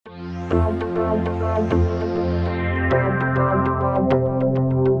Welcome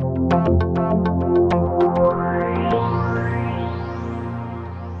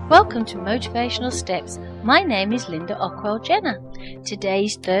to Motivational Steps. My name is Linda Ockwell Jenner. Today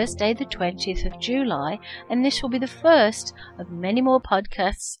is Thursday the 20th of July, and this will be the first of many more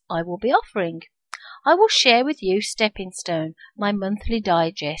podcasts I will be offering. I will share with you Stepping Stone, my monthly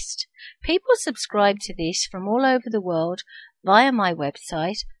digest. People subscribe to this from all over the world via my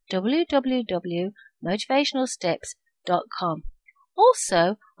website www.motivationalsteps.com.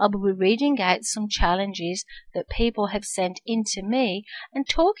 Also, I will be reading out some challenges that people have sent in to me and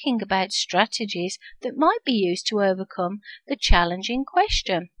talking about strategies that might be used to overcome the challenging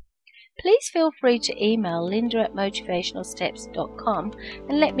question. Please feel free to email linda@motivationalsteps.com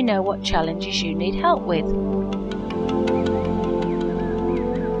and let me know what challenges you need help with.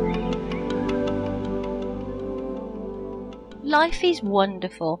 Life is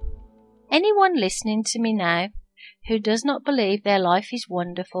wonderful. Anyone listening to me now who does not believe their life is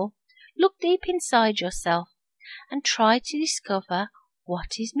wonderful, look deep inside yourself and try to discover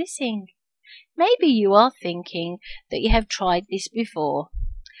what is missing. Maybe you are thinking that you have tried this before,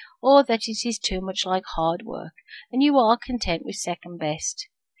 or that it is too much like hard work and you are content with second best.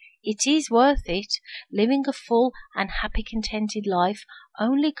 It is worth it. Living a full and happy, contented life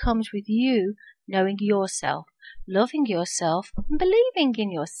only comes with you knowing yourself, loving yourself, and believing in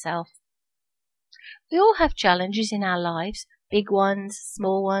yourself. We all have challenges in our lives, big ones,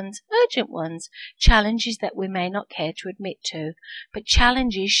 small ones, urgent ones, challenges that we may not care to admit to, but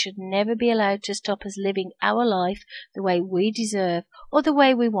challenges should never be allowed to stop us living our life the way we deserve or the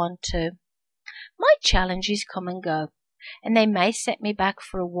way we want to. My challenges come and go, and they may set me back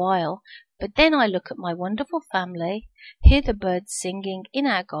for a while, but then I look at my wonderful family, hear the birds singing in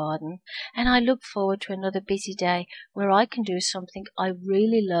our garden, and I look forward to another busy day where I can do something I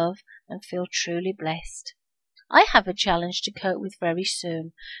really love and feel truly blessed. I have a challenge to cope with very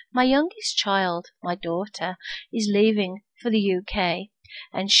soon. My youngest child, my daughter, is leaving for the UK,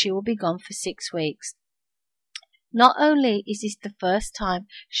 and she will be gone for 6 weeks. Not only is this the first time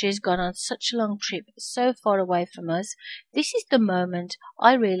she has gone on such a long trip so far away from us, this is the moment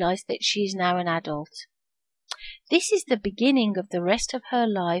I realize that she is now an adult. This is the beginning of the rest of her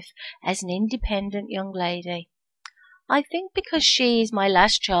life as an independent young lady. I think because she is my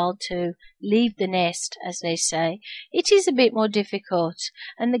last child to leave the nest, as they say, it is a bit more difficult,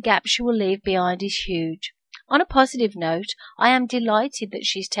 and the gap she will leave behind is huge. On a positive note, I am delighted that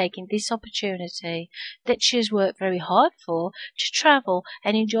she is taking this opportunity, that she has worked very hard for, to travel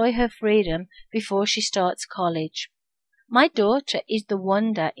and enjoy her freedom before she starts college. My daughter is the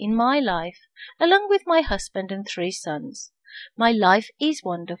wonder in my life, along with my husband and 3 sons. My life is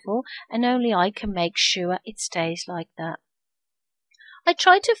wonderful, and only I can make sure it stays like that. I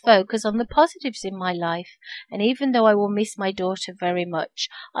try to focus on the positives in my life, and even though I will miss my daughter very much,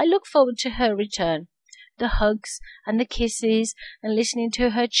 I look forward to her return. The hugs and the kisses and listening to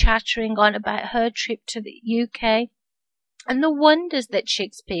her chattering on about her trip to the UK and the wonders that she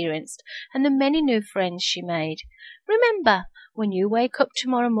experienced and the many new friends she made. Remember, when you wake up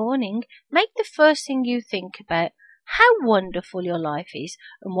tomorrow morning, make the first thing you think about how wonderful your life is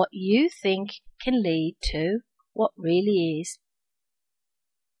and what you think can lead to what really is.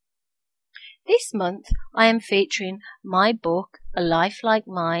 This month I am featuring my book, A Life Like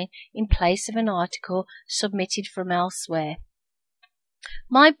Mine, in place of an article submitted from elsewhere.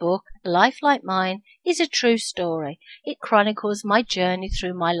 My book, A Life Like Mine, is a true story. It chronicles my journey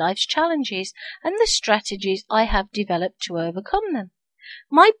through my life's challenges and the strategies I have developed to overcome them.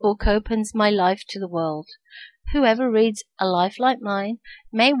 My book opens my life to the world. Whoever reads A Life Like Mine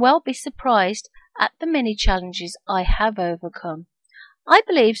may well be surprised at the many challenges I have overcome. I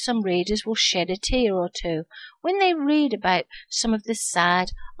believe some readers will shed a tear or two when they read about some of the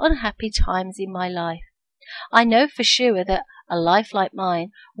sad, unhappy times in my life. I know for sure that A Life Like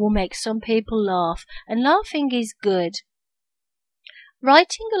Mine will make some people laugh, and laughing is good.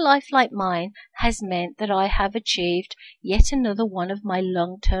 Writing A Life Like Mine has meant that I have achieved yet another one of my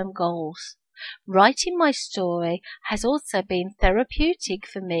long-term goals. Writing my story has also been therapeutic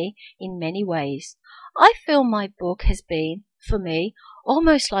for me in many ways. I feel my book has been, for me,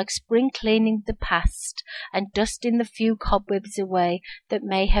 almost like spring cleaning the past and dusting the few cobwebs away that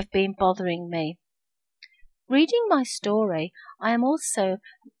may have been bothering me. Reading my story, I am also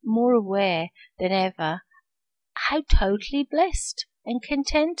more aware than ever how totally blessed and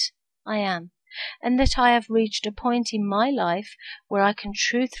content I am, and that I have reached a point in my life where I can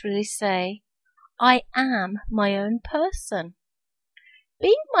truthfully say, I am my own person.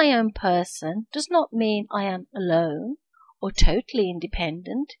 Being my own person does not mean I am alone or totally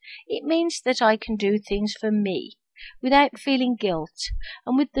independent. It means that I can do things for me without feeling guilt,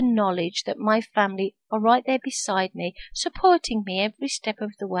 and with the knowledge that my family are right there beside me, supporting me every step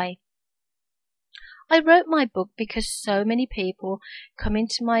of the way. I wrote my book because so many people come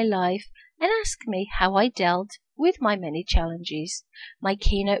into my life and ask me how I dealt with my many challenges. My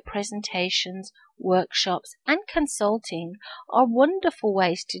keynote presentations, workshops, and consulting are wonderful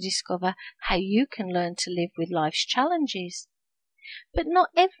ways to discover how you can learn to live with life's challenges. But not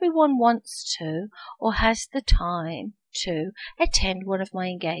everyone wants to or has the time to attend one of my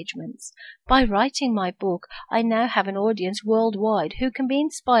engagements. By writing my book, I now have an audience worldwide who can be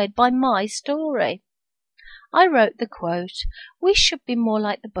inspired by my story. I wrote the quote, "We should be more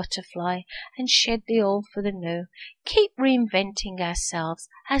like the butterfly and shed the old for the new. Keep reinventing ourselves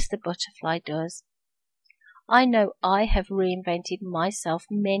as the butterfly does." I know I have reinvented myself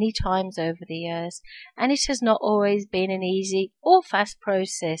many times over the years, and it has not always been an easy or fast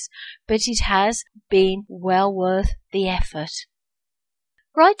process, but it has been well worth the effort.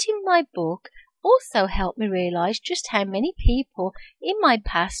 Writing my book also helped me realize just how many people in my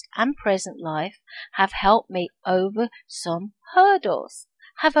past and present life have helped me over some hurdles,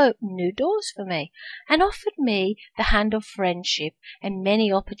 have opened new doors for me, and offered me the hand of friendship and many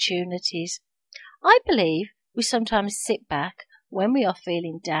opportunities. I believe we sometimes sit back when we are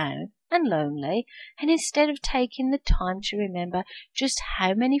feeling down and lonely, and instead of taking the time to remember just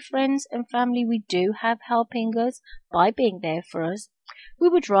how many friends and family we do have helping us by being there for us, we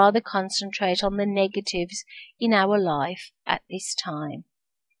would rather concentrate on the negatives in our life at this time.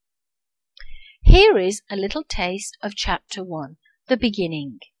 Here is a little taste of Chapter 1, the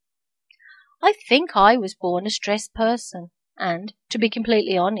beginning. I think I was born a stressed person, and, to be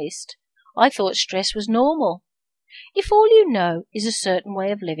completely honest, I thought stress was normal. If all you know is a certain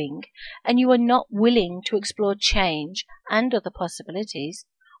way of living, and you are not willing to explore change and other possibilities,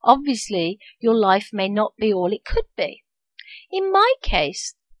 obviously your life may not be all it could be. In my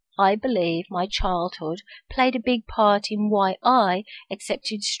case, I believe my childhood played a big part in why I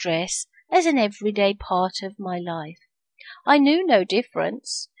accepted stress as an everyday part of my life. I knew no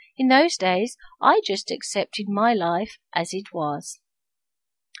difference. In those days, I just accepted my life as it was.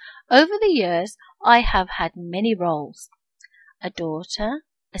 Over the years, I have had many roles: a daughter,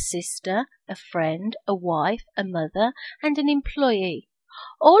 a sister, a friend, a wife, a mother, and an employee.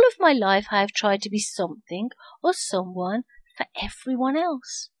 All of my life I have tried to be something or someone for everyone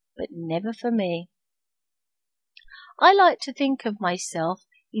else, but never for me. I like to think of myself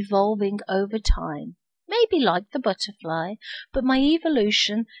evolving over time, maybe like the butterfly, but my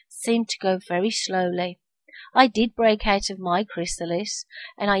evolution seemed to go very slowly. I did break out of my chrysalis,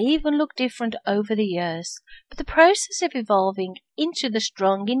 and I even look different over the years, but the process of evolving into the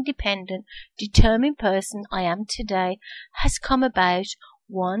strong, independent, determined person I am today has come about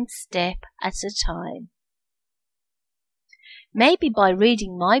one step at a time. Maybe by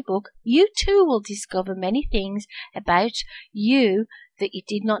reading my book, you too will discover many things about you that you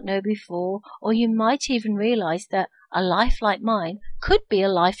did not know before, or you might even realize that a life like mine could be a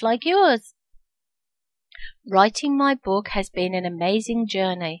life like yours. Writing my book has been an amazing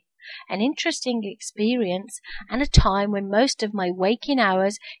journey, an interesting experience, and a time when most of my waking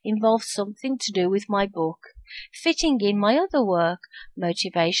hours involve something to do with my book, fitting in my other work,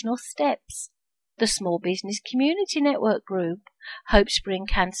 Motivational Steps, the Small Business Community Network Group, Hope Spring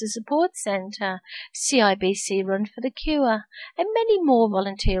Cancer Support Centre, CIBC Run for the Cure, and many more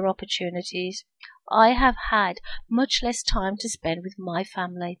volunteer opportunities. I have had much less time to spend with my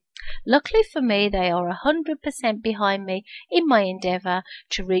family. Luckily for me, they are 100% behind me in my endeavour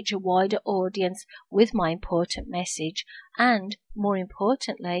to reach a wider audience with my important message, and, more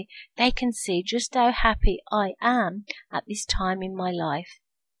importantly, they can see just how happy I am at this time in my life.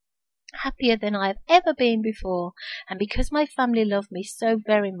 Happier than I have ever been before, and because my family love me so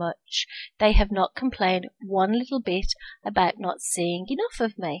very much, they have not complained one little bit about not seeing enough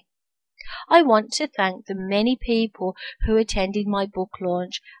of me. I want to thank the many people who attended my book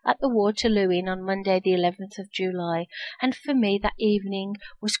launch at the Waterloo Inn on Monday the 11th of July, and for me that evening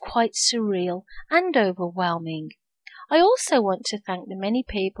was quite surreal and overwhelming. I also want to thank the many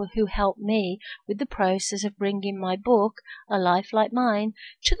people who helped me with the process of bringing my book, A Life Like Mine,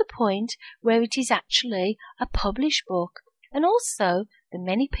 to the point where it is actually a published book, and also the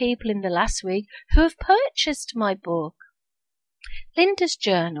many people in the last week who have purchased my book. Linda's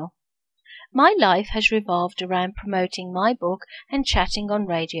Journal. My life has revolved around promoting my book and chatting on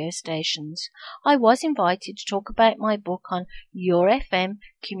radio stations. I was invited to talk about my book on Your FM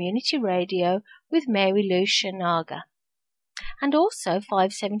Community Radio with Mary Lou Shanaga, and also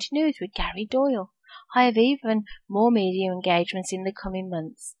 570 News with Gary Doyle. I have even more media engagements in the coming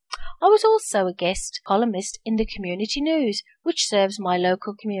months. I was also a guest columnist in the Community News, which serves my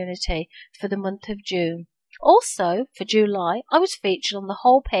local community, for the month of June. Also, for July, I was featured on the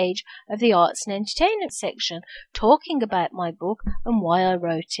whole page of the Arts and Entertainment section, talking about my book and why I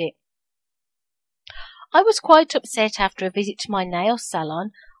wrote it. I was quite upset after a visit to my nail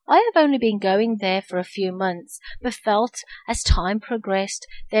salon. I have only been going there for a few months, but felt as time progressed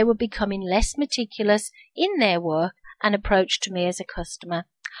they were becoming less meticulous in their work and approach to me as a customer.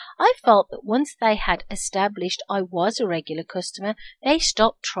 I felt that once they had established I was a regular customer, they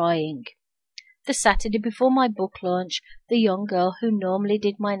stopped trying. The Saturday before my book launch, the young girl who normally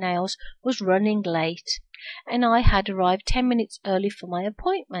did my nails was running late, and I had arrived 10 minutes early for my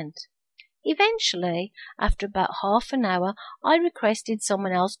appointment. Eventually, after about half an hour, I requested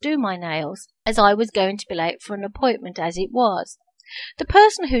someone else do my nails, as I was going to be late for an appointment as it was. The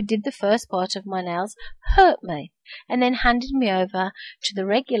person who did the first part of my nails hurt me, and then handed me over to the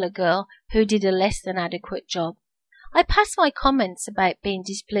regular girl who did a less than adequate job. I passed my comments about being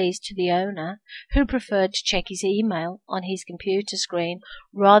displeased to the owner, who preferred to check his email on his computer screen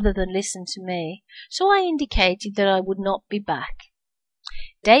rather than listen to me, so I indicated that I would not be back.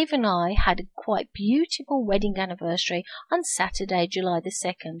 Dave and I had a quite beautiful wedding anniversary on Saturday, July the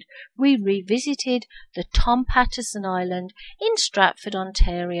 2nd. We revisited the Tom Patterson Island in Stratford,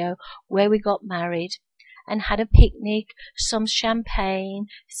 Ontario, where we got married, and had a picnic, some champagne,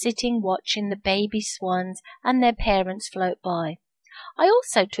 sitting watching the baby swans and their parents float by. I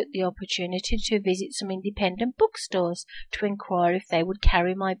also took the opportunity to visit some independent bookstores to inquire if they would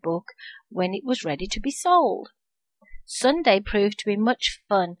carry my book when it was ready to be sold. Sunday proved to be much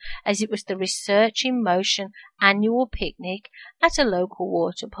fun, as it was the Research in Motion annual picnic at a local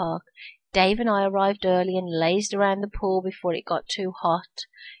water park. Dave and I arrived early and lazed around the pool before it got too hot,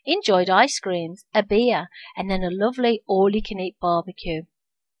 enjoyed ice creams, a beer, and then a lovely all-you-can-eat barbecue.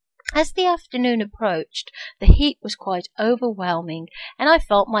 As the afternoon approached, the heat was quite overwhelming, and I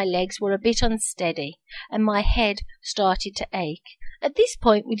felt my legs were a bit unsteady, and my head started to ache. At this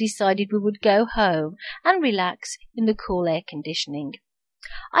point we decided we would go home and relax in the cool air conditioning.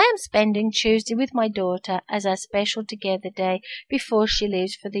 I am spending Tuesday with my daughter as our special together day before she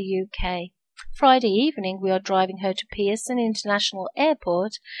leaves for the UK. Friday evening we are driving her to Pearson International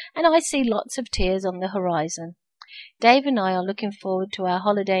Airport, and I see lots of tears on the horizon. Dave and I are looking forward to our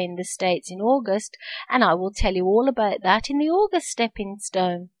holiday in the States in August, and I will tell you all about that in the August Stepping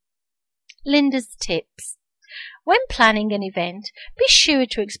Stone. Linda's tips. When planning an event, be sure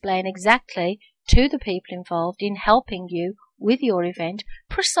to explain exactly to the people involved in helping you with your event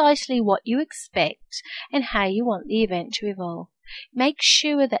precisely what you expect and how you want the event to evolve. Make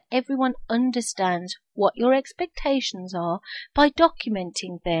sure that everyone understands what your expectations are by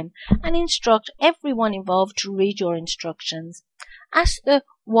documenting them, and instruct everyone involved to read your instructions. Ask the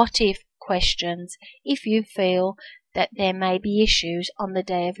what-if questions if you feel that there may be issues on the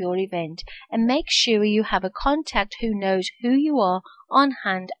day of your event, and make sure you have a contact who knows who you are on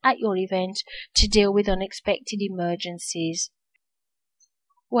hand at your event to deal with unexpected emergencies.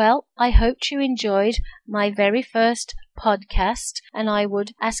 Well, I hoped you enjoyed my very first podcast, and I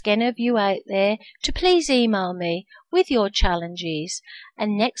would ask any of you out there to please email me with your challenges,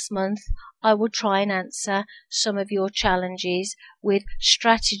 and next month I will try and answer some of your challenges with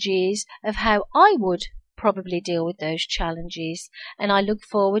strategies of how I would probably deal with those challenges, and I look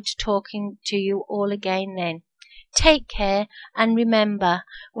forward to talking to you all again then. Take care, and remember,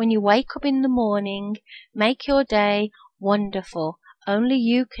 when you wake up in the morning, make your day wonderful. Only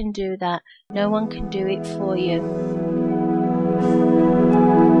you can do that. No one can do it for you.